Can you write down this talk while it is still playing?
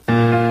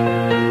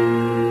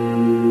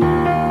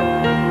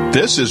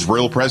This is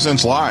Real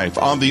Presence Live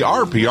on the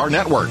RPR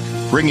Network,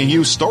 bringing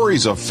you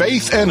stories of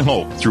faith and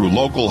hope through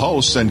local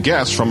hosts and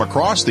guests from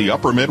across the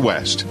upper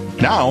Midwest.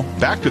 Now,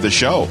 back to the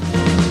show.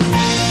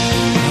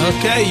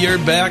 Okay, you're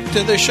back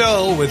to the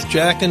show with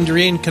Jack and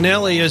Doreen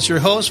Kennelly as your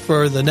host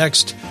for the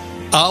next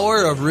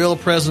hour of Real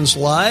Presence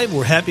Live.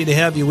 We're happy to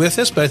have you with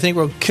us, but I think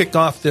we'll kick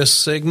off this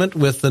segment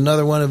with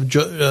another one of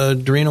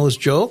Dorino's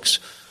jokes.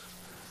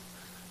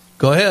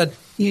 Go ahead.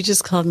 You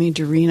just called me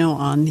Dorino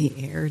on the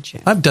air,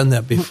 Jack. I've done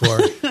that before.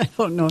 I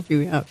don't know if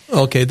you have.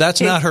 Okay, that's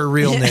not her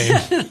real name.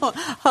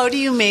 How do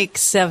you make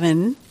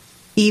 7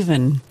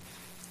 even?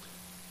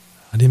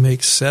 How do you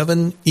make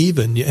 7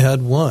 even? You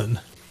add 1.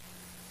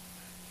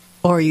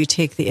 Or you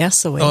take the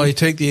S away. Oh, you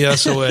take the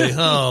S away.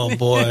 Oh,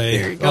 boy.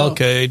 There you go.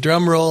 Okay,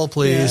 drum roll,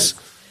 please.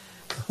 Yes.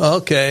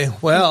 Okay,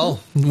 well,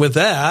 with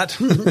that,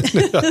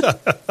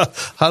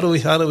 how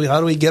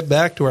do we get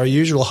back to our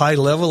usual high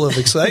level of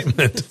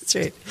excitement? That's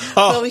right.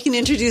 Well, we can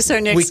introduce our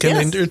next guest. We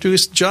can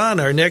introduce John,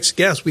 our next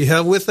guest. We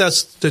have with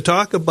us to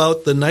talk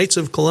about the Knights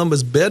of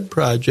Columbus Bed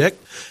Project,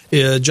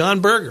 John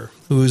Berger,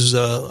 who's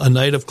a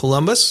Knight of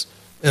Columbus,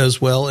 as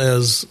well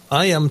as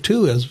I am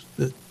too.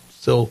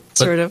 Sort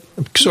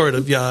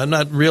of, yeah. I'm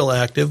not real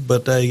active,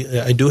 but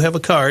I do have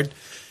a card.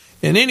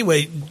 And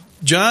anyway,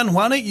 John,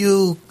 why don't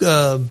you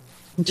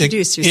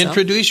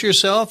introduce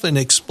yourself and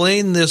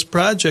explain this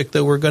project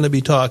that we're going to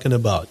be talking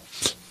about?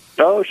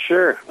 Oh,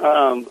 sure.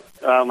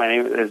 My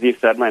name, as you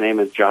said, my name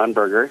is John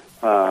Berger.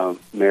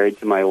 Married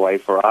to my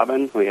wife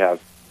Robin. We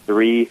have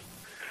 3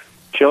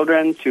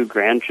 children, 2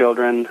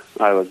 grandchildren.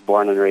 I was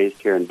born and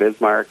raised here in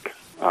Bismarck.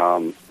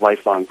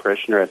 Lifelong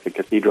parishioner at the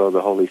Cathedral of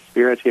the Holy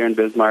Spirit here in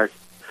Bismarck.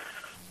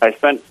 I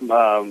spent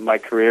my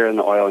career in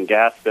the oil and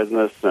gas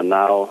business, and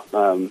now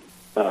I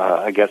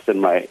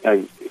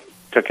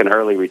took an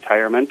early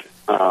retirement.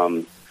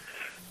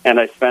 And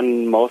I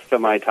spend most of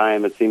my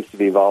time, it seems to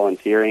be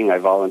volunteering. I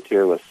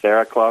volunteer with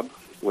Sarah Club,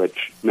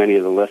 which many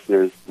of the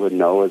listeners would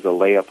know is a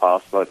lay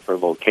apostolate for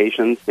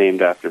vocations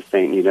named after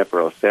St.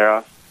 Junipero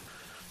Serra.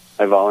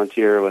 I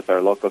volunteer with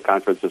our local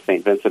conference of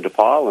St. Vincent de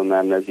Paul, and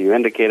then, as you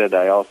indicated,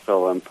 I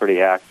also am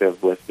pretty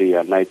active with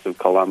the Knights of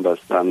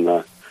Columbus. I'm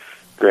the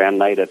Grand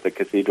Knight at the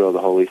Cathedral of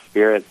the Holy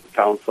Spirit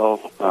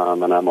Council,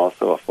 and I'm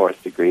also a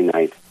 4th degree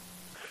Knight.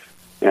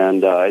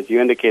 And as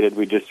you indicated,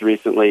 we just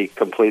recently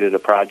completed a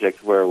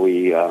project where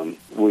we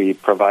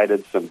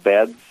provided some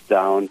beds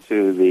down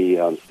to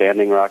the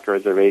Standing Rock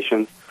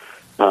Reservation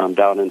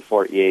down in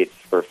Fort Yates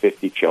for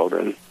 50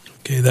 children.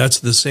 Okay, that's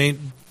the St.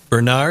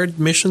 Bernard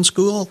Mission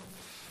School?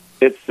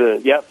 It's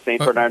St.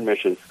 Bernard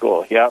Mission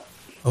School. Yep.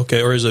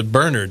 Okay, or is it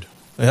Bernard?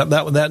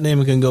 That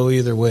name can go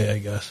either way, I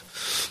guess.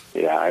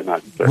 Yeah, I'm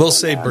not sure. We'll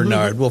say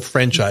Bernard. We'll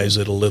franchise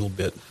it a little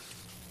bit,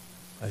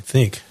 I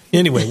think.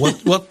 Anyway,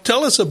 well,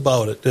 tell us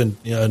about it, actually,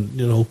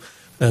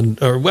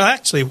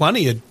 why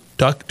don't you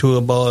talk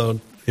about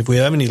if we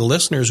have any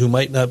listeners who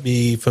might not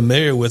be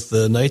familiar with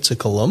the Knights of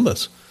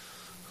Columbus.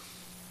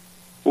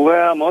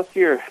 Well, most of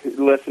your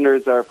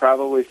listeners are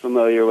probably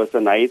familiar with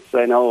the Knights.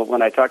 I know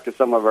when I talk to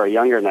some of our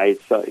younger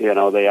Knights,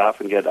 they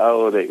often get,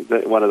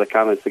 one of the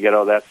comments they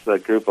get, that's the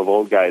group of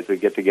old guys who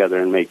get together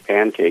and make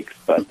pancakes.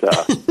 But,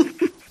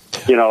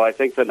 I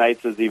think the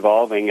Knights is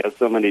evolving as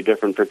so many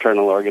different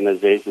fraternal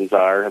organizations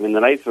are. I mean, the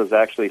Knights was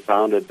actually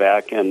founded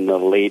back in the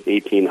late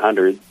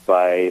 1800s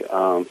by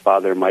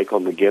Father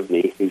Michael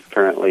McGivney. He's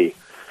currently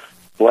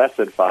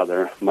Blessed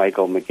Father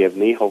Michael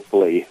McGivney,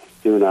 hopefully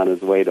soon on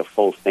his way to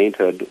full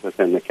sainthood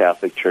within the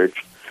Catholic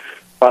Church.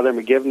 Father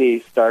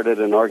McGivney started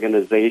an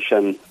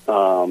organization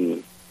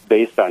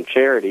based on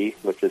charity,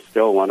 which is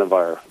still one of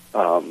our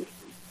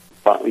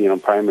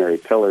primary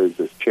pillars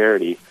is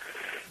charity.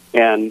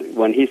 And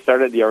when he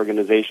started the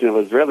organization, it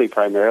was really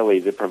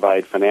primarily to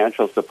provide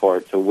financial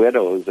support to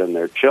widows and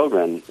their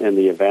children in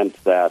the event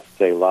that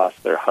they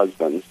lost their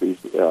husbands.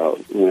 These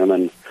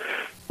women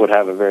would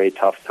have a very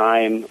tough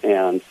time,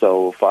 and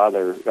so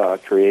Father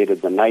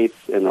created the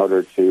Knights in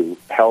order to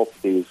help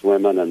these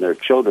women and their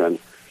children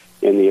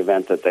in the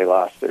event that they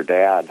lost their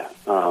dad.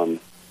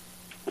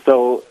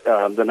 So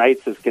the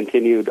Knights has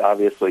continued,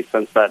 obviously,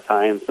 since that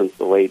time, since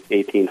the late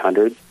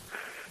 1800s.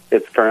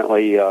 It's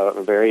currently a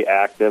very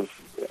active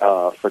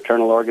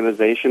fraternal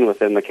organization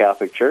within the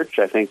Catholic Church.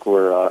 I think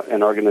we're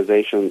an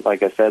organization,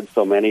 like I said,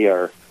 so many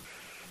are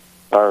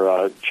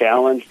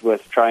challenged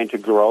with trying to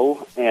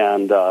grow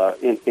and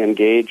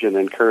engage and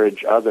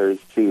encourage others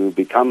to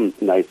become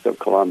Knights of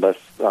Columbus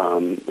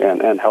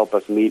and help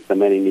us meet the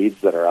many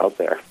needs that are out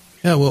there.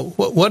 Yeah, well,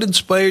 what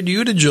inspired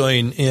you to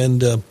join,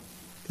 and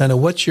kind of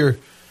what's your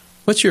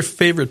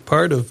favorite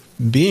part of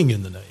being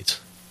in the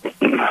Knights?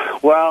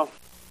 Well,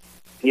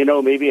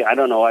 maybe, I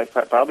don't know, I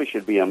probably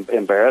should be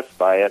embarrassed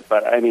by it,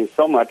 but I mean,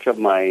 so much of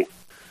my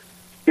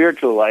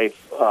spiritual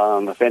life,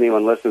 if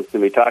anyone listens to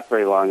me talk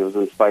very long, it was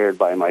inspired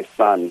by my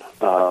son.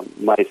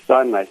 My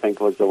son, I think,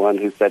 was the one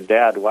who said,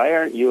 "Dad, why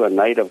aren't you a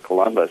Knight of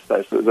Columbus?"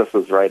 This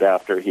was right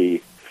after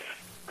he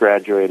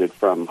graduated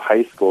from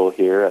high school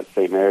here at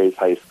St. Mary's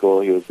High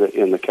School. He was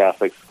in the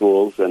Catholic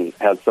schools and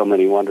had so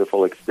many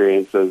wonderful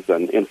experiences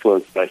and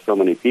influenced by so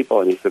many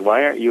people. And he said,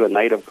 "Why aren't you a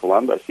Knight of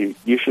Columbus?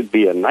 You should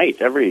be a knight.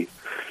 Every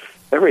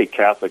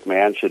Catholic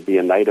man should be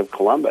a Knight of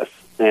Columbus."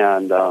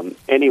 And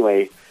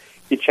anyway,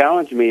 he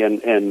challenged me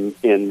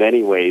in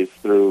many ways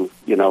through,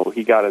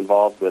 he got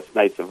involved with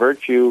Knights of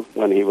Virtue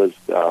when he was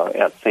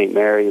at St.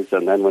 Mary's,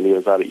 and then when he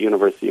was out at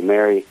University of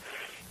Mary,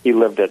 he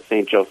lived at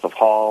St. Joseph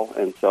Hall,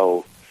 and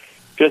so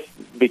just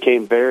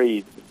became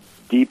very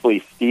deeply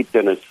steeped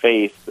in his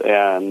faith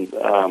and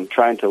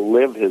trying to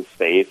live his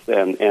faith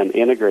and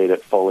integrate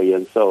it fully.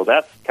 And so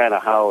that's kind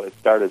of how it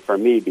started for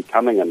me,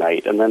 becoming a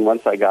knight. And then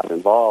once I got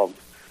involved,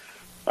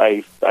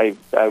 I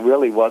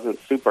really wasn't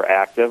super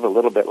active, a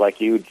little bit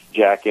like you,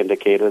 Jack,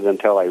 indicated,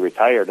 until I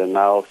retired. And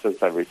now,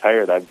 since I've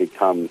retired, I've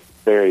become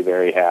very,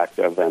 very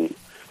active. And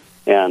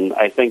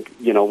I think,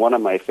 one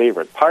of my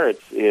favorite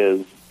parts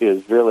is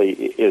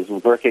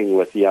working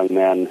with young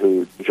men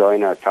who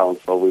join our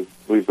council.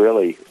 We've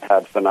really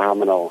had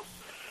phenomenal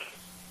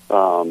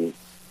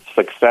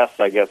success,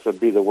 I guess would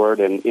be the word,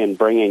 in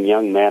bringing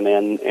young men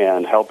in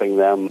and helping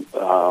them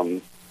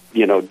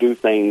do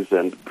things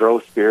and grow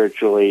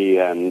spiritually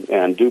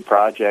and do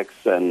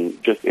projects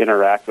and just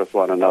interact with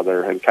one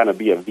another and kind of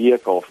be a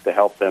vehicle to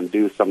help them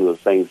do some of the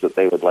things that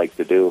they would like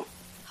to do.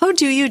 How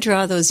do you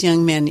draw those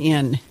young men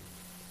in?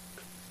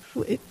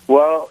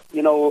 Well,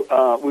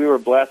 we were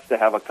blessed to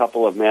have a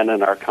couple of men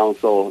in our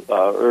council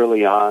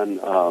early on.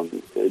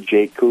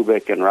 Jake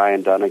Kubik and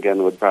Ryan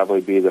Dunnigan would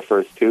probably be the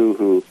first two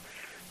who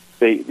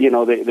they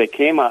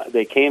came out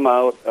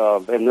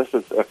of, and this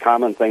is a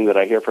common thing that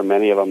I hear from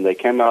many of them. They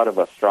came out of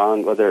a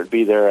strong, whether it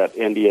be there at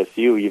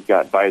NDSU, you've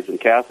got Bison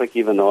Catholic.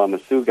 Even though I'm a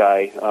Sioux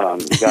guy,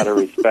 you got to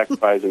respect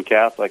Bison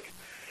Catholic.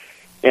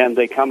 And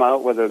they come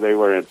out whether they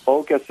were in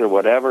Focus or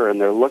whatever, and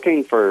they're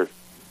looking for.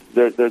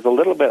 There's a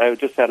little bit. I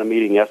just had a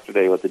meeting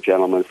yesterday with a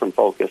gentleman from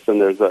Focus,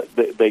 and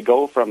they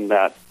go from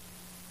that,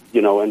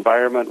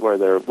 environment where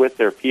they're with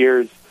their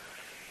peers,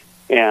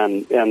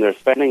 and they're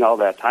spending all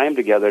that time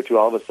together, to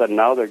all of a sudden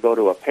now they go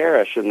to a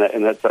parish, and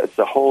it's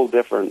a whole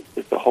different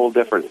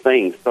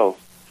thing. So,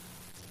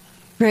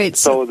 right.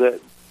 So that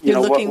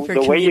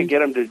the way you get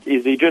them to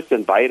is you just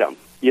invite them.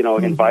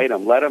 Invite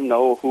them, let them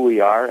know who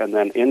we are, and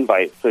then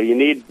invite. So you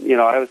need,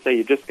 I would say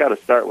you just got to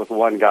start with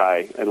one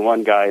guy, and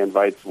one guy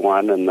invites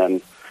one, and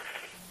then,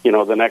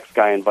 the next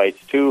guy invites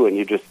two, and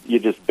you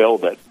just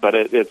build it. But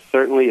it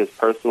certainly is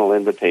personal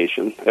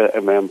invitation.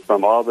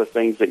 From all the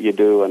things that you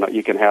do, and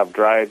you can have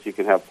drives, you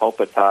can have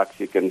pulpit talks,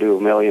 you can do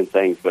a million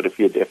things. But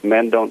if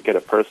men don't get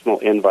a personal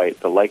invite,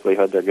 the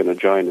likelihood they're going to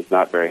join is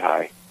not very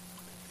high.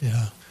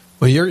 Yeah.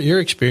 Well, your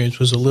experience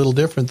was a little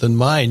different than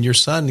mine. Your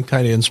son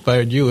kind of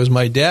inspired you. It was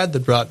my dad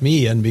that brought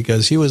me in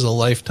because he was a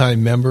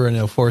lifetime member and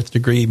a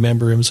fourth-degree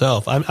member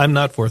himself. I'm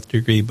not fourth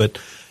degree, but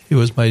it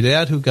was my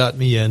dad who got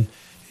me in.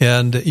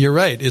 And you're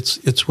right.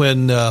 It's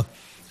when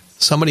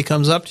somebody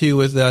comes up to you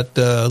with that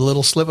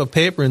little slip of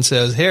paper and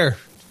says, "Here,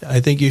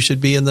 I think you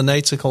should be in the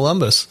Knights of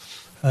Columbus."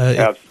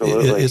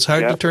 Absolutely. It's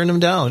hard to turn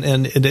them down.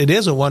 And it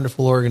is a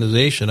wonderful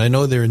organization. I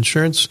know their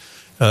insurance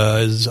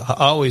is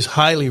always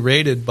highly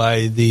rated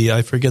by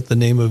I forget the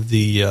name of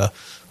the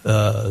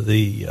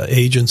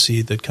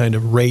agency that kind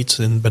of rates,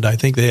 but I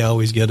think they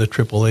always get a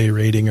AAA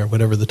rating or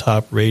whatever the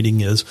top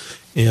rating is,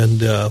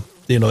 and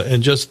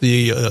and just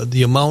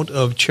the amount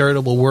of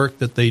charitable work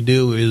that they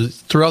do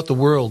is throughout the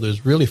world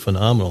is really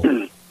phenomenal.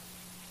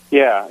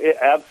 Yeah,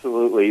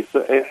 absolutely.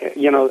 So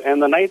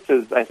and the Knights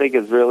is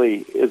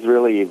really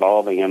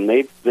evolving, and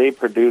they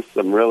produce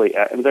some really,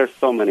 and there's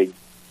so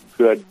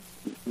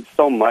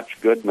much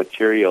good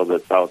material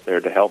that's out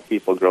there to help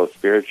people grow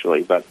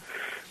spiritually. But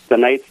the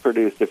Knights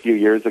produced a few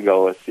years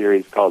ago a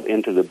series called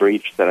Into the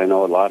Breach that I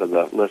know a lot of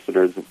the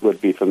listeners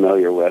would be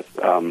familiar with,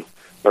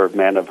 or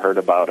men have heard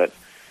about it.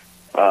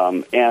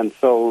 And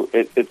so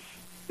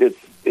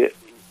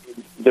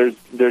there's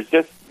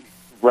just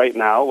right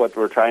now what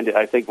we're trying to,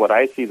 I think what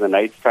I see the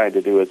Knights trying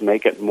to do is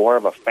make it more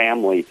of a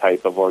family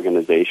type of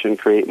organization,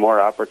 create more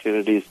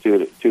opportunities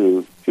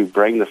to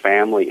bring the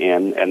family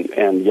in,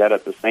 and yet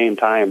at the same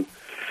time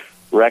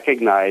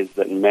recognize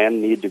that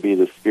men need to be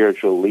the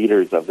spiritual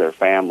leaders of their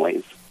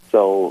families.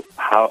 So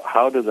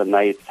how do the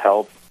Knights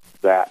help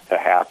that to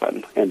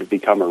happen and to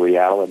become a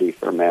reality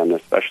for men,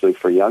 especially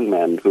for young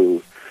men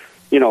who,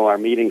 are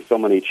meeting so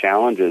many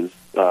challenges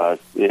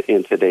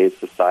in today's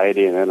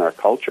society and in our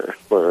culture,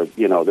 where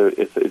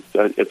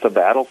it's a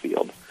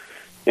battlefield,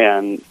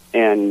 and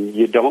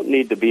you don't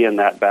need to be in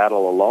that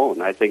battle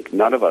alone. I think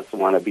none of us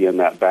want to be in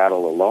that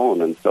battle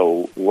alone, and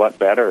so what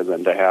better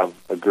than to have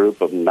a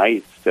group of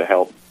knights to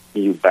help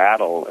you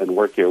battle and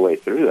work your way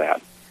through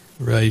that.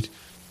 Right.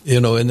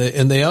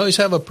 And they always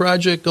have a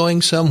project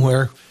going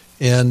somewhere,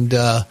 and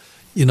I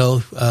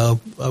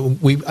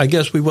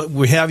guess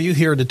we have you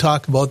here to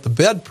talk about the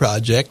bed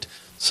project.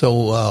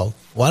 So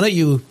why don't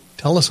you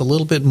tell us a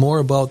little bit more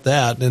about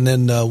that, and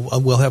then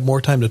we'll have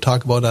more time to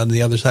talk about it on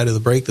the other side of the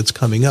break that's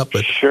coming up.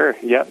 But sure.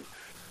 Yep.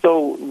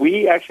 So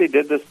we actually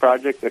did this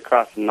project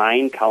across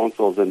 9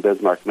 councils in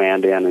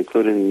Bismarck-Mandan,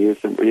 including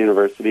the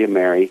University of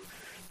Mary,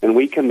 and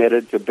we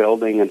committed to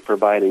building and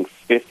providing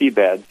 50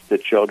 beds to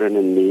children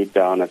in need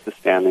down at the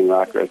Standing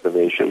Rock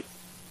Reservation.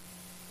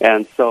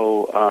 And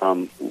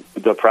so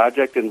the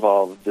project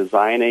involved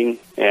designing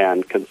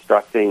and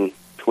constructing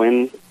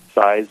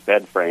twin-size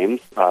bed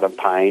frames out of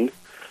pine,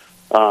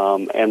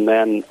 and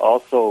then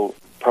also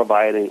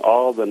providing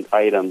all the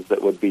items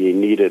that would be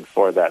needed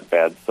for that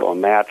bed. So a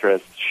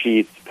mattress,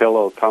 sheets,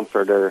 pillow,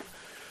 comforter.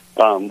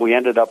 We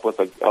ended up with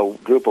a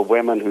group of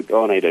women who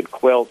donated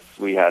quilts.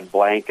 We had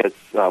blankets.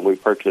 We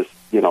purchased,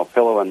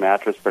 pillow and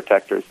mattress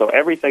protectors. So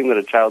everything that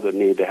a child would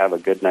need to have a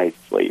good night's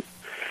sleep.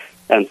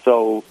 And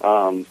so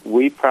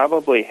we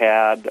probably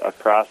had,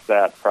 across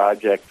that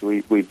project,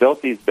 we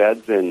built these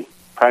beds in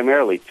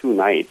primarily 2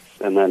 nights.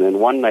 And then in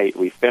one night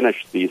we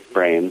finished these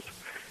frames.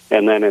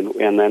 And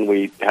then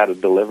we had a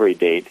delivery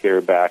date here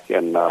back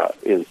in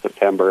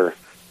September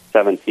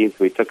 17th.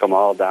 We took them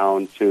all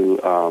down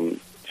to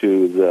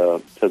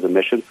the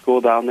mission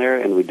school down there,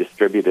 and we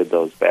distributed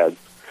those beds.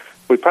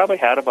 We probably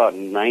had about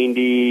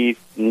 90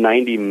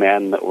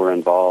 men that were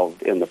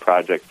involved in the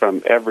project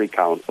from every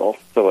council.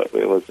 So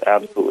it was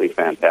absolutely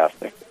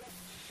fantastic.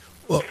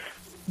 Well,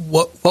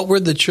 what were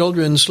the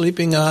children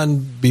sleeping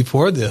on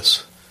before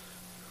this?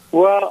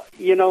 Well,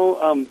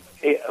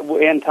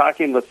 in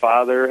talking with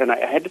Father, and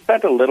I had to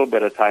spend a little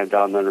bit of time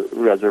down the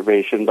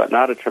reservation, but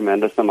not a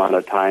tremendous amount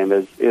of time,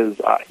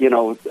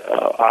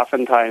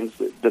 oftentimes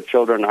the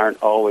children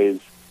aren't always,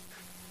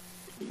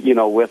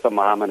 with a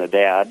mom and a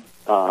dad,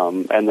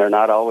 and they're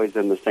not always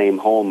in the same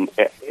home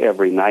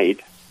every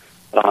night.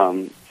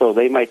 So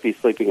they might be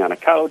sleeping on a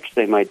couch,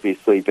 they might be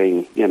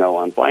sleeping,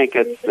 on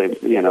blankets, they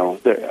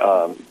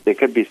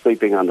could be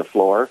sleeping on the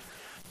floor.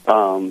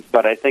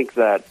 But I think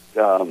that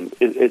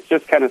it's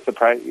just kind of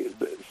surprising.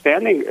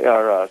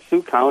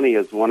 Sioux County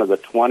is one of the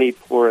 20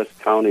 poorest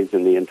counties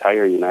in the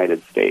entire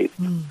United States.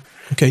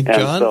 Okay,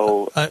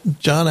 John.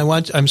 John,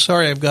 I'm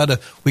sorry.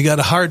 We got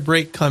a hard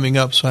break coming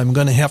up, so I'm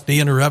going to have to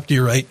interrupt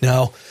you right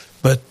now.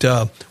 But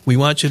we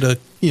want you to,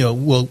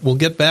 we'll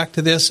get back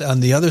to this on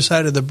the other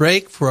side of the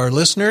break. For our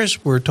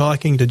listeners, we're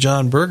talking to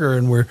John Berger,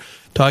 and we're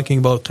talking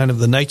about kind of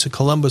the Knights of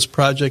Columbus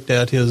project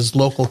at his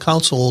local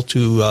council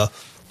to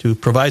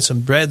provide some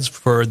beds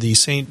for the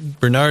St.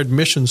 Bernard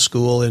Mission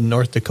School in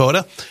North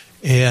Dakota.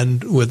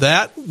 And with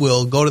that,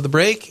 we'll go to the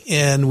break,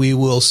 and we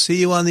will see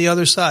you on the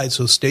other side.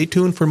 So stay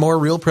tuned for more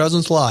Real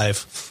Presence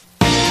Live.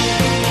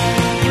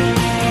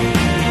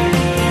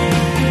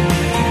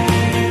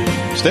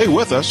 Stay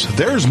with us.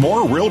 There's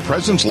more Real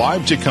Presence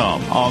Live to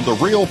come on the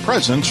Real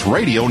Presence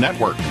Radio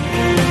Network.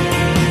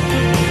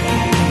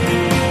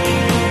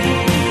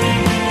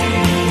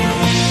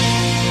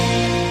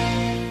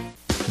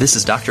 This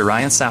is Dr.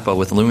 Ryan Sappo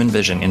with Lumen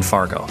Vision in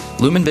Fargo.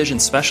 Lumen Vision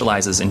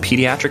specializes in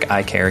pediatric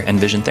eye care and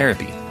vision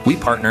therapy. We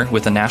partner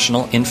with a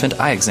national infant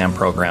eye exam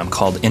program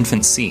called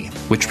Infant C,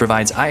 which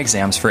provides eye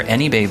exams for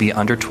any baby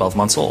under 12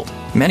 months old.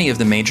 Many of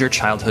the major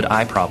childhood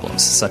eye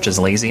problems, such as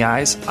lazy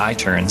eyes, eye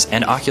turns,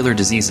 and ocular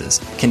diseases,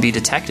 can be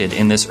detected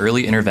in this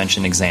early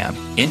intervention exam.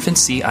 Infant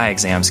C eye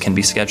exams can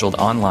be scheduled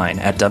online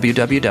at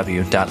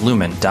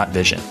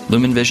www.lumen.vision.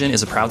 Lumen Vision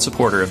is a proud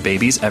supporter of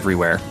babies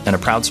everywhere and a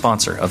proud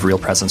sponsor of Real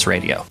Presence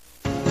Radio.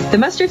 The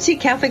Mustard Seed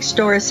Catholic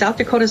Store is South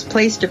Dakota's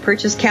place to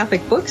purchase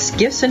Catholic books,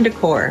 gifts, and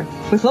decor.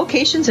 With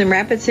locations in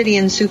Rapid City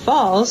and Sioux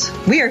Falls,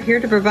 we are here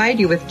to provide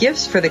you with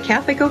gifts for the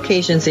Catholic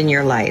occasions in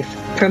your life.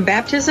 From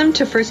baptism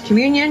to First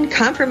Communion,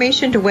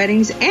 confirmation to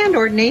weddings, and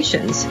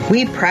ordinations,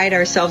 we pride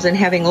ourselves in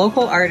having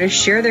local artists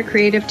share their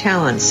creative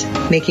talents,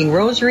 making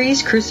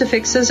rosaries,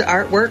 crucifixes,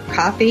 artwork,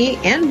 coffee,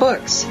 and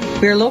books.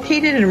 We are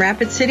located in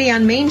Rapid City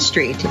on Main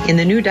Street, in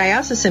the new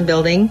Diocesan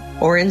Building,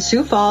 or in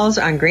Sioux Falls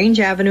on Grange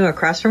Avenue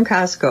across from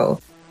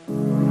Costco.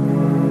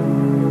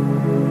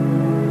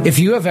 If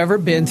you have ever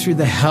been through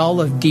the hell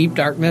of deep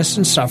darkness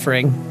and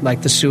suffering,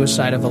 like the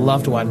suicide of a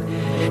loved one,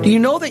 do you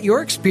know that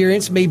your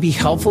experience may be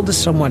helpful to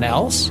someone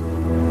else?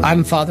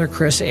 I'm Father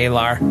Chris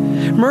Alar.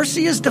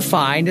 Mercy is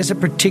defined as a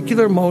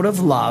particular mode of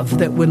love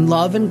that when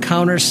love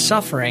encounters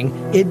suffering,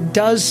 it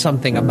does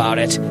something about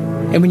it.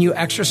 And when you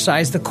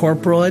exercise the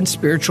corporal and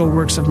spiritual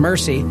works of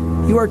mercy,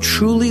 you are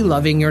truly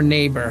loving your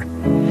neighbor.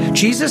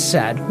 Jesus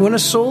said, when a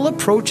soul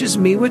approaches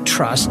me with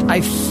trust,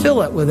 I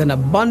fill it with an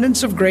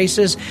abundance of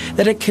graces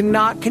that it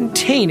cannot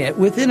contain it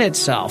within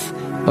itself,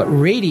 but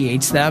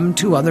radiates them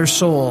to other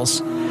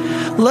souls.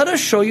 Let us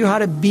show you how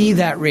to be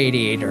that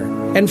radiator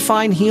and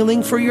find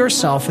healing for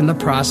yourself in the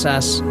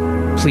process.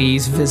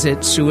 Please visit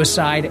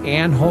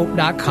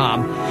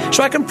suicideandhope.com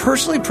so I can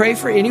personally pray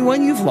for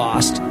anyone you've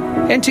lost.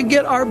 And to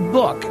get our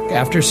book,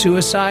 After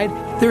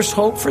Suicide, There's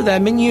Hope for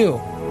Them and You,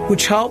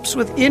 which helps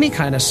with any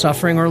kind of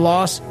suffering or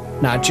loss,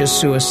 not just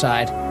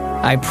suicide.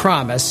 I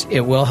promise it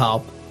will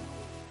help.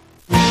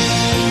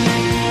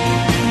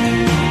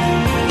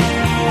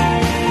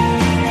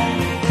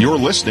 You're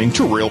listening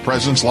to Real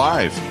Presence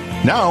Live.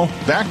 Now,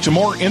 back to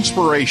more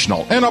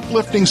inspirational and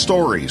uplifting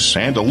stories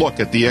and a look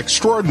at the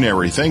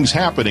extraordinary things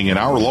happening in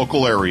our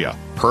local area.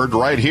 Heard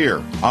right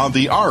here on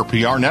the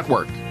RPR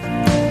Network.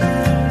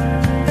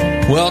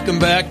 Welcome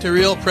back to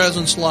Real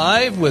Presence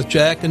Live with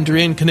Jack and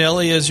Doreen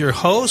Kennelly as your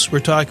hosts. We're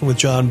talking with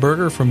John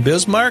Berger from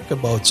Bismarck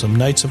about some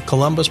Knights of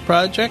Columbus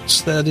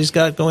projects that he's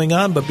got going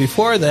on. But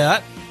before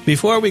that,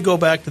 before we go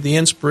back to the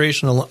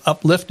inspirational,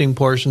 uplifting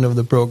portion of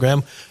the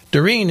program,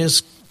 Doreen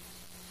has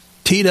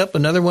teed up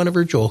another one of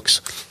her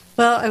jokes.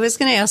 Well, I was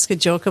going to ask a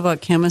joke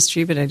about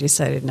chemistry, but I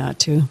decided not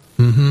to.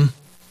 Mm-hmm.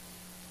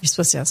 You're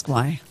supposed to ask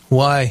why.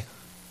 Why?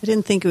 I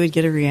didn't think it would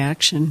get a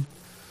reaction.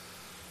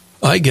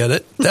 I get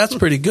it. That's a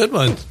pretty good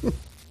one.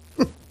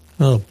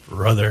 Oh,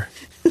 brother.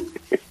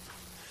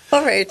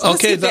 All right.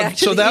 Okay,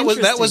 so that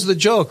was the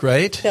joke,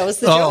 right? That was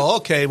the joke. Oh,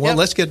 okay. Well,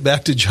 let's get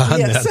back to John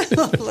then.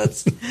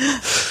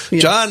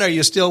 John, are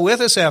you still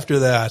with us after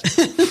that?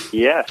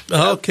 Yes.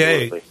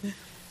 Okay. Absolutely.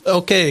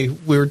 Okay,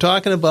 we were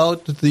talking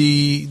about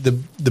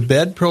the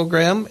bed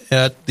program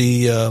at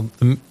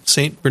the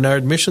St.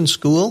 Bernard Mission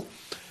School.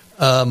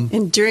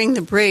 And during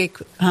the break,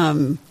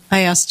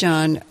 I asked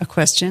John a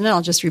question, and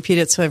I'll just repeat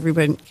it so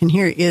everybody can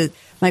hear it.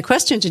 My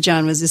question to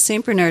John was, is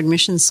St. Bernard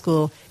Mission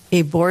School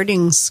a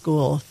boarding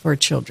school for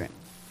children?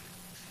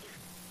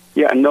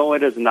 Yeah, no,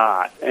 it is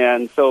not.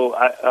 And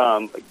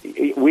so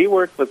we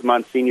worked with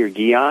Monsignor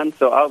Guion,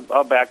 so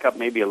I'll back up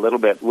maybe a little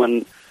bit.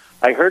 When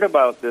I heard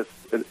about this,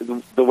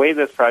 the way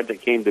this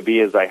project came to be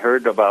is I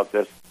heard about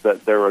this,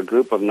 that there were a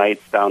group of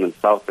Knights down in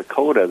South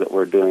Dakota that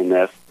were doing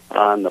this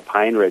on the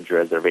Pine Ridge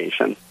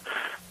Reservation.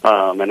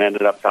 And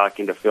ended up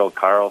talking to Phil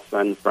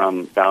Carlson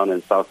from down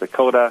in South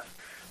Dakota.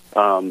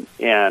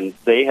 And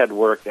they had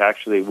worked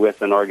actually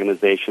with an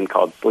organization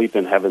called Sleep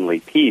in Heavenly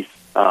Peace,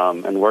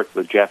 and worked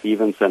with Jeff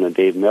Evenson and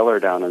Dave Miller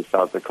down in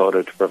South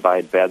Dakota to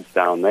provide beds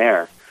down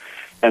there.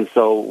 And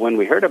so when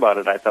we heard about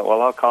it, I thought,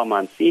 well, I'll call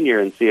Monsignor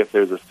and see if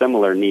there's a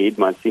similar need.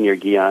 Monsignor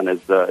Guion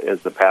is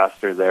the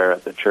pastor there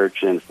at the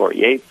church in Fort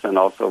Yates and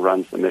also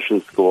runs the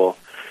mission school,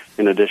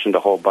 in addition to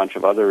a whole bunch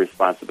of other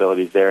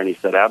responsibilities there. And he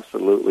said,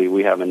 absolutely,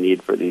 we have a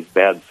need for these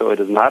beds. So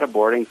it is not a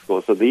boarding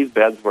school. So these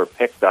beds were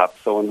picked up.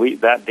 So when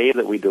that day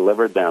that we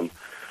delivered them,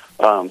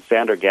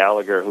 Sandra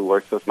Gallagher, who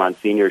works with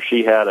Monsignor,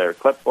 she had her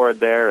clipboard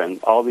there,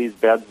 and all these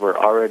beds were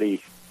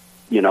already,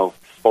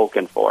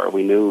 spoken for.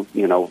 We knew,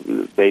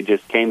 they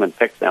just came and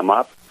picked them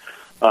up.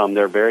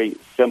 They're very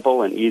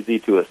simple and easy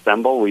to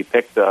assemble. We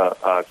picked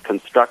a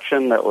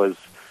construction that was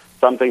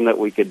something that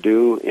we could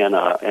do in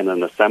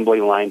an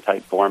assembly line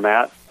type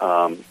format.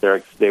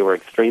 They were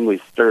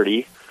extremely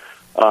sturdy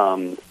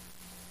and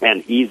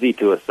easy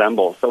to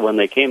assemble. So when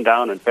they came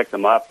down and picked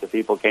them up, the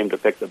people came to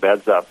pick the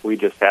beds up. We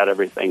just had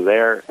everything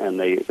there, and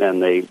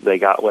they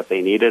got what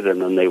they needed,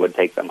 and then they would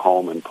take them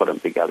home and put them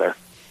together.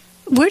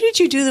 Where did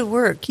you do the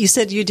work? You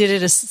said you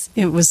did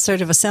it was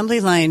sort of assembly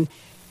line.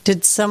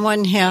 Did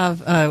someone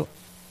have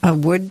a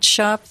wood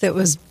shop that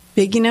was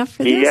big enough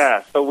for this?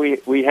 Yeah, so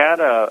we had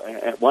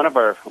one of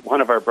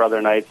our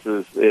brother Knights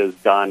is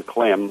Don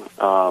Klim.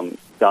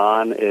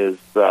 Don is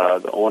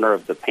the owner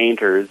of the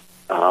Painters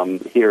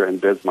here in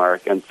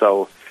Bismarck, and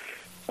so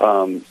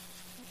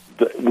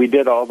we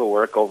did all the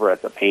work over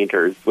at the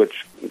Painters,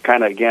 which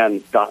kind of,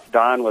 again,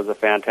 Don was a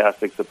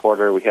fantastic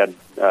supporter. We had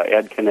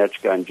Ed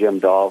Konieczka and Jim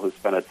Dahl, who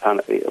spent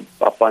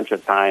a bunch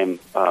of time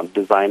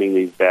designing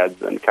these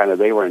beds, and kind of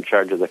they were in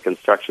charge of the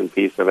construction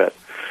piece of it.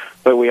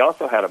 But we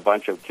also had a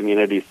bunch of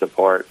community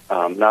support,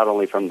 not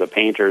only from the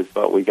Painters,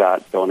 but we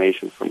got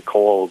donations from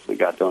Kohl's, we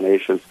got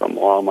donations from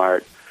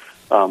Walmart,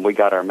 we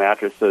got our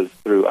mattresses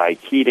through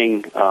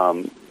iKeating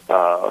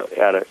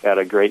at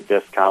a great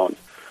discount.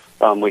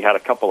 We had a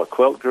couple of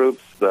quilt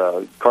groups,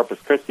 the Corpus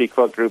Christi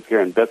quilt group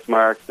here in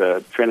Bismarck,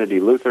 the Trinity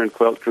Lutheran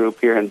quilt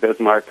group here in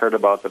Bismarck heard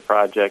about the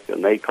project,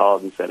 and they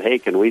called and said, hey,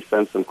 can we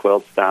send some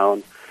quilts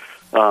down?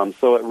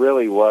 So it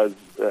really was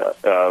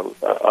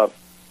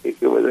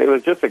it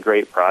was just a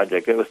great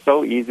project. It was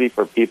so easy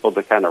for people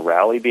to kind of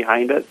rally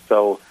behind it.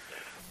 So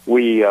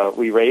we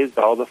raised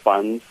all the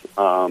funds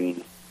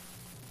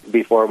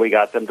before we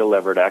got them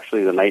delivered.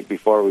 Actually, the night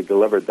before we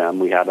delivered them,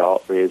 we had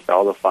raised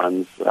all the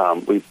funds.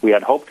 We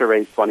had hoped to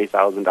raise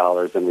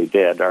 $20,000, and we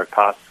did. Our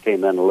costs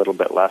came in a little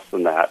bit less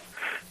than that,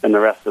 and the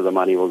rest of the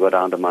money will go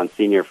down to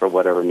Monsignor for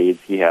whatever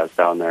needs he has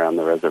down there on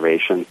the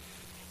reservation.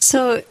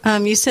 So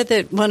you said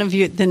that one of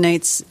the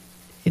Knights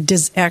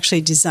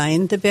actually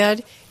designed the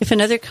bed. If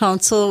another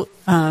council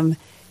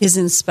is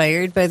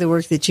inspired by the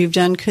work that you've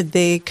done, could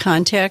they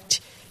contact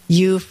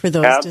you for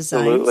those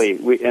designs?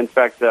 Absolutely. In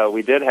fact,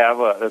 we did have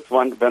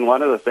been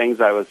one of the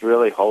things I was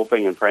really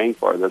hoping and praying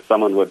for, that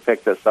someone would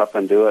pick this up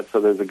and do it. So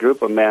there's a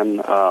group of men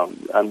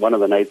on one of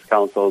the Knights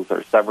Councils,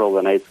 or several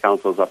of the Knights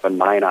Councils up in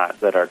Minot,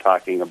 that are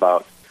talking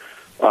about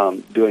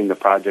doing the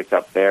project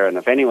up there. And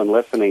if anyone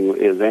listening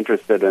is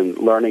interested in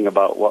learning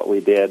about what we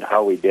did,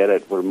 how we did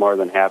it, we're more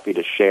than happy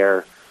to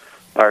share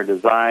our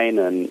design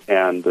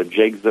and the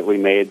jigs that we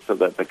made so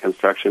that the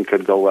construction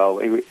could go well.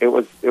 It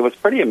was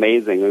pretty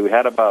amazing. We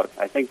had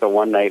I think the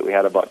one night we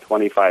had about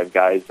 25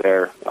 guys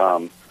there.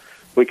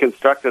 We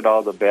constructed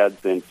all the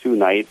beds in 2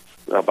 nights,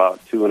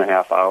 about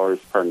 2.5 hours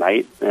per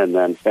night, and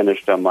then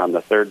finished them on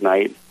the third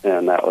night,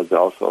 and that was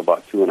also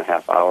about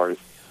 2.5 hours.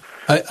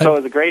 So it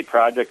was a great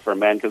project for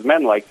men because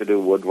men like to do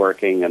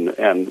woodworking,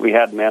 and we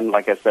had men,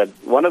 like I said,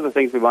 one of the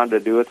things we wanted to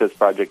do with this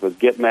project was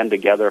get men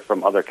together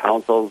from other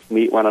councils,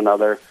 meet one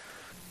another,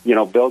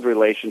 build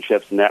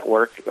relationships,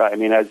 network. I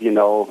mean, as you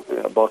know,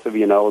 both of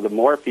you know, the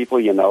more people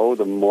you know,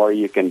 the more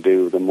you can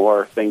do, the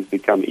more things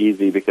become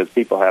easy because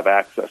people have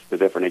access to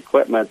different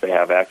equipment, they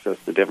have access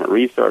to different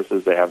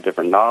resources, they have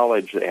different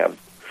knowledge, they have,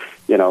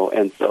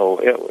 and so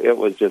it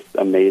was just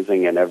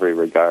amazing in every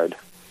regard.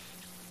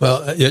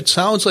 Well, it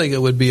sounds like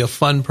it would be a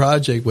fun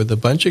project with a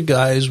bunch of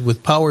guys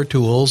with power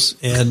tools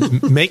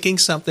and making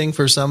something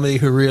for somebody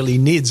who really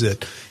needs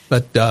it.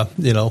 But,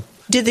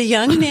 Did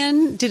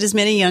as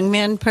many young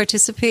men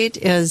participate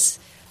as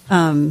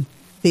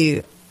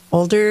the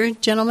older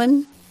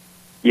gentlemen?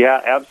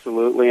 Yeah,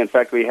 absolutely. In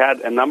fact, we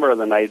had a number of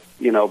the nights,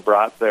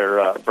 brought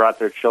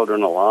their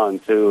children along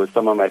too.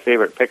 Some of my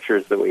favorite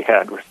pictures that we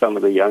had were some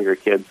of the younger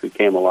kids who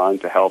came along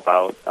to help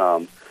out.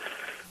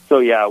 So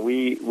yeah,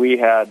 we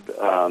had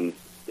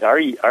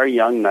our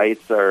young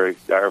knights are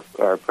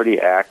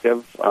pretty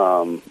active,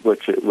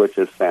 which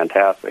is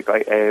fantastic.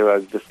 I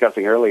was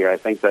discussing earlier. I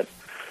think that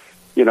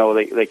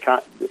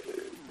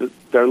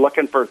they're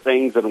looking for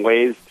things and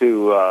ways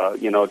to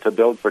to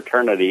build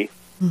fraternity.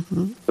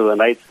 Mm-hmm. So the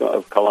Knights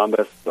of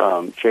Columbus,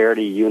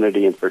 charity,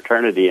 unity, and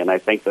fraternity, and I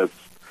think that's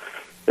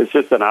it's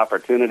just an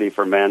opportunity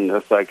for men.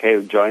 It's like,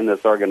 hey, join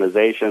this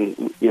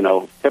organization.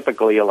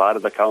 Typically a lot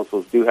of the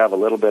councils do have a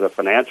little bit of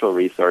financial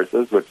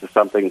resources, which is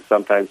something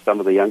sometimes some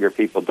of the younger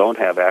people don't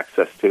have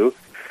access to.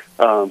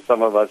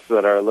 Some of us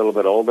that are a little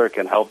bit older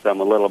can help them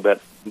a little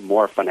bit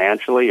more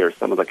financially, or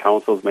some of the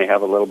councils may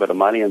have a little bit of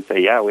money and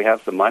say, yeah, we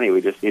have some money,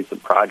 we just need some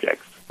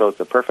projects. So it's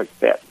a perfect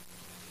fit.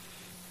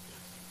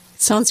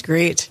 Sounds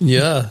great.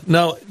 Yeah.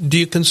 Now, do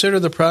you consider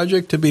the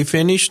project to be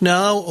finished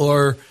now,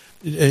 or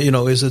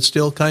is it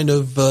still kind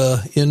of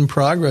in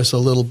progress a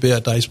little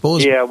bit, I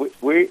suppose? Yeah,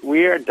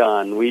 we are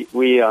done. We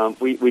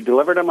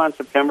delivered them on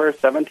September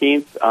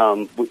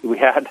 17th. We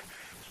had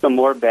some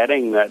more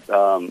bedding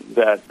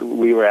that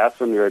we were asked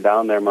when we were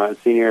down there.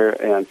 Monsignor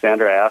and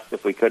Sandra asked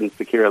if we couldn't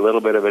secure a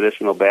little bit of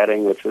additional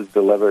bedding, which was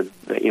delivered,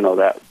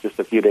 that just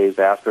a few days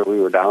after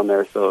we were down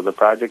there. So the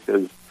project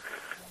is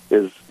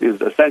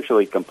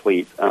essentially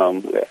complete.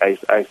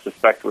 I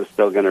suspect we're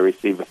still going to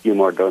receive a few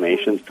more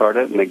donations toward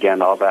it, and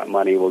again, all that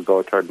money will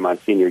go toward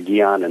Monsignor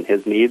Guion and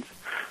his needs.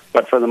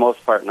 But for the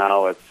most part,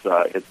 now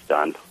it's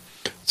done.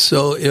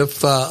 So,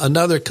 if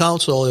another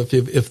council,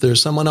 if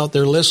there's someone out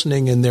there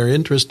listening and they're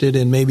interested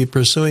in maybe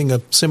pursuing a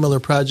similar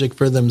project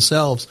for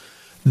themselves,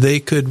 they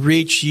could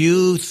reach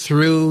you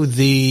through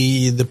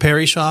the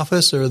parish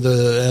office or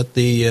at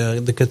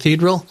the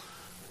cathedral.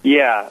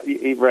 Yeah,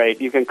 right.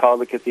 You can call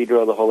the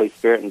Cathedral of the Holy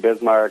Spirit in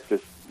Bismarck.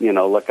 Just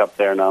look up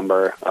their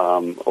number,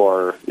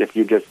 or if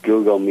you just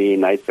Google me,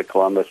 Knights of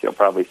Columbus, you'll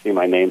probably see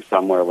my name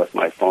somewhere with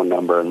my phone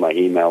number and my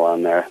email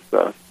on there.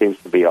 So it seems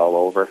to be all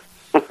over.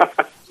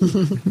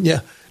 Yeah.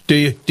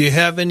 Do you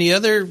have any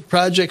other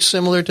projects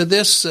similar to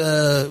this,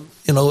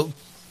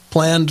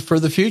 planned for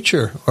the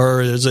future, or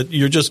is it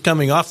you're just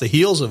coming off the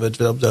heels of it?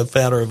 A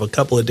matter of a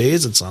couple of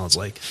days, it sounds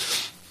like.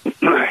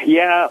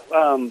 Yeah.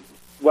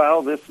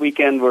 Well, this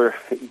weekend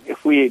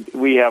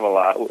we have a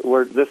lot.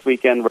 This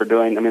weekend we're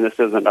doing. I mean, this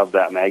isn't of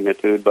that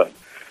magnitude, but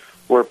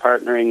we're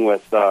partnering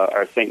with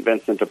our St.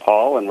 Vincent de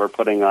Paul, and we're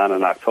putting on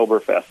an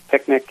Oktoberfest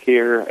picnic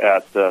here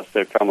at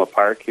Sertoma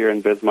Park here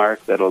in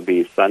Bismarck. That'll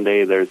be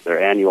Sunday. There's their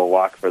annual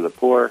walk for the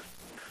poor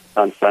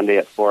on Sunday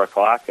at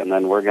 4:00, and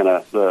then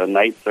the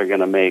Knights are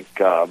gonna make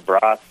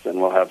brats,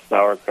 and we'll have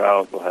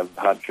sauerkraut. We'll have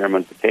hot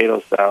German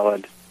potato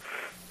salad.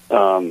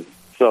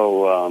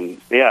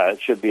 Yeah,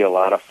 it should be a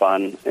lot of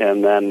fun.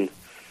 And then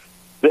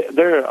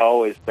there are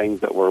always things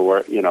that we're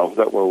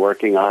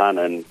working on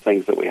and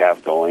things that we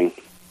have going.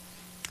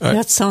 Right.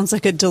 That sounds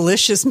like a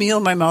delicious meal.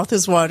 My mouth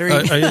is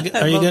watering.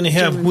 Are you going to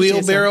have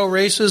wheelbarrow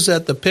races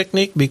at the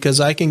picnic? Because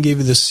I can give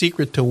you the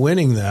secret to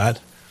winning that.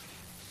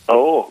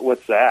 Oh,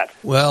 what's that?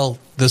 Well,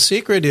 the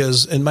secret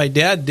is, and my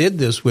dad did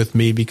this with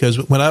me, because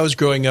when I was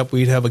growing up,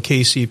 we'd have a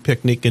KC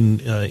picnic in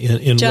John,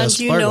 West Fargo.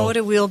 do you know what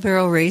a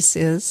wheelbarrow race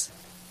is?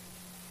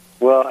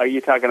 Well, are you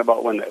talking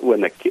about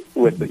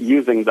with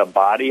using the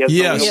body as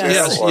the wheelbarrow?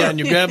 Yes. Yeah, and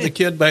you grab the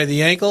kid by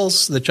the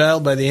ankles, the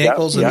child by the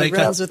ankles, and they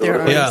runs with their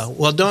arms. Yeah,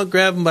 well, don't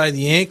grab them by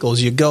the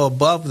ankles. You go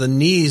above the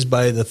knees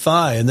by the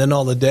thigh, and then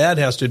all the dad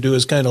has to do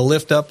is kind of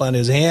lift up on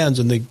his hands,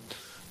 and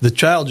the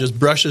child just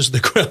brushes the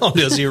ground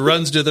as he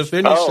runs to the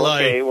finish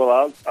line. Okay.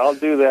 Well, I'll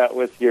do that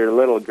with your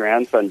little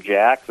grandson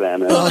Jack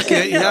then.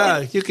 Okay, yeah,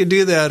 you can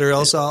do that, or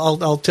else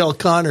I'll tell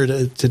Connor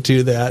to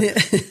do that.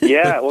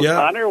 Yeah, well, yeah.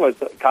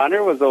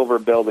 Connor was over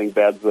building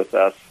beds with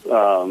us.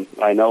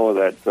 I know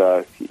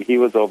that he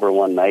was over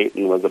one night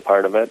and was a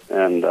part of it,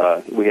 and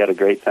we had a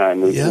great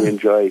time. We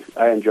enjoy.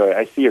 I enjoy.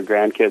 I see your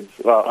grandkids.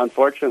 Well,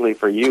 unfortunately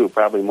for you,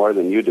 probably more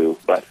than you do,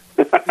 but.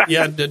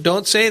 Yeah,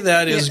 don't say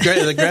that.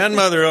 The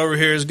grandmother over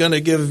here is going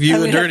to give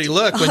you a dirty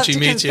look when she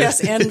meets you. I'll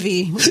confess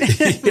envy.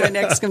 My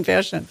next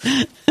confession.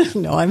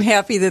 No, I'm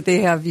happy that they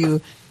have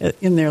you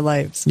in their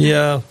lives.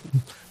 Yeah.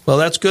 Well,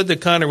 that's good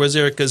that Connor was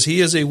there because he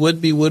is a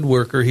would-be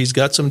woodworker. He's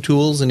got some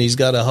tools and he's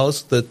got a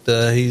house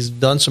that he's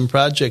done some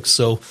projects.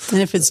 So,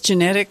 and if it's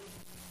genetic,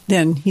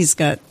 then he's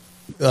got.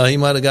 He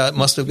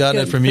must have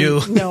gotten it from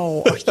you.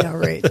 No, yeah,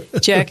 right.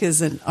 Jack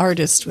is an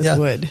artist with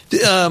wood.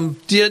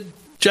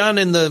 John,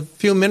 in the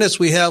few minutes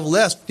we have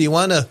left, we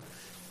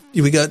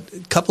got a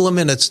couple of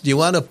minutes. Do you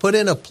want to put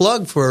in a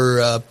plug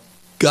for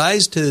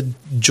guys to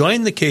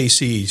join the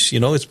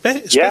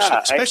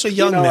KCs? Especially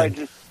young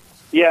men.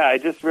 I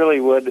just really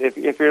would.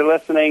 If you're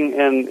listening,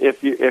 and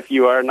if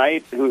you are a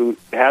knight who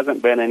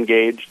hasn't been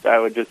engaged, I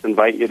would just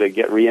invite you to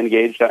get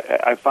re-engaged.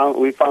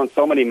 We found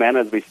so many men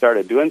as we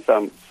started doing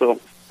some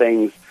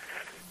things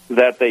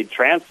that they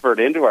transferred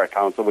into our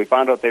council. We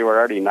found out they were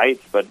already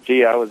knights, but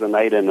I was a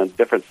knight in a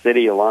different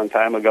city a long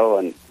time ago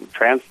and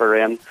transfer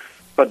in.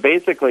 But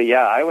basically,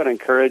 I would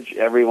encourage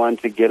everyone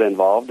to get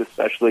involved,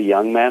 especially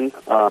young men.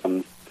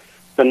 The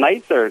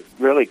knights are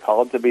really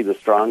called to be the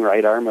strong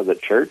right arm of the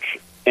church.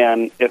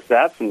 And if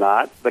that's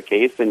not the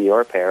case in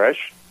your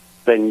parish,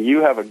 then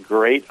you have a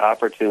great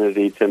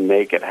opportunity to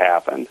make it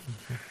happen.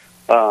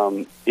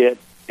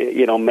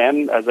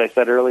 Men, as I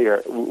said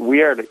earlier,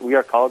 we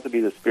are called to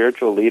be the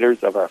spiritual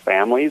leaders of our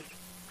families.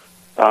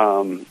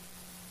 And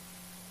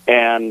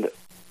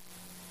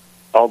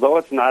although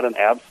it's not an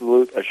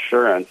absolute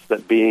assurance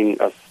that being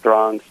a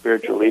strong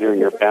spiritual leader in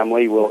your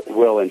family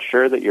will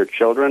ensure that your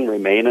children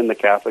remain in the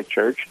Catholic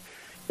Church,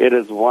 it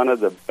is one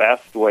of the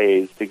best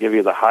ways to give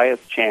you the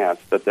highest chance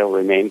that they'll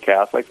remain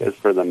Catholic is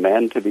for the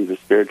men to be the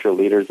spiritual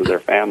leaders of their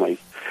families.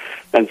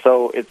 And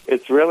so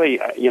it's really,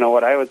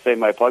 what I would say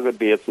my plug would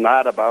be, it's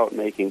not about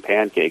making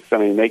pancakes. I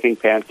mean, making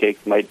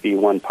pancakes might be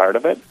one part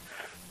of it,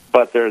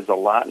 but there's a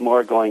lot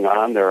more going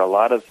on. There are a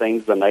lot of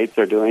things the Knights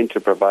are doing to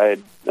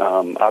provide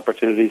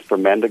opportunities for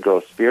men to grow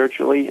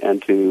spiritually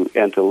and to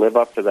live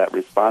up to that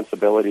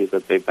responsibility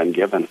that they've been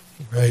given.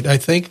 Right. I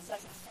think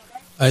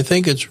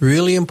it's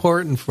really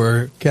important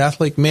for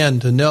Catholic men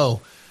to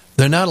know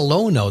they're not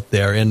alone out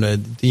there, and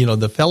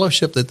the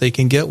fellowship that they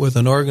can get with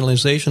an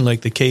organization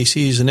like the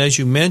KCs. And as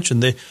you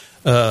mentioned,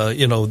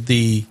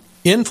 the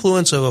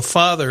influence of a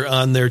father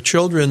on their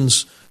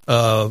children's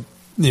staying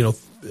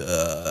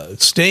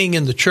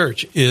in the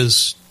church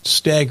is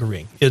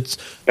staggering. It's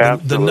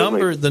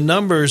the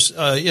numbers.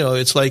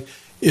 It's like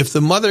if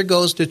the mother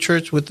goes to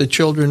church with the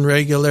children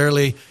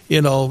regularly,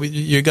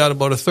 you got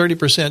about a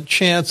 30%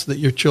 chance that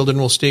your children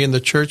will stay in the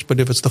church. But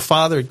if it's the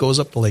father, it goes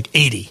up to like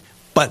 80.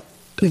 But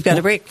we've got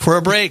a break. For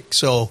a break.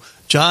 So,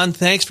 John,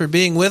 thanks for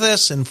being with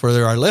us. And for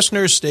our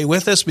listeners, stay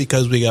with us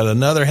because we got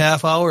another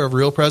half hour of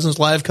Real Presence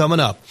Live coming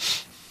up.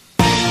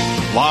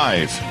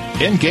 Live,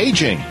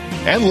 engaging,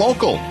 and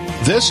local.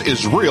 This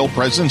is Real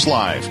Presence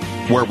Live,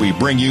 where we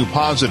bring you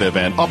positive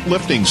and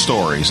uplifting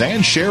stories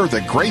and share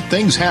the great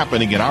things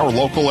happening in our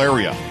local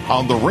area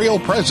on the Real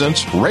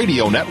Presence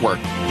Radio Network.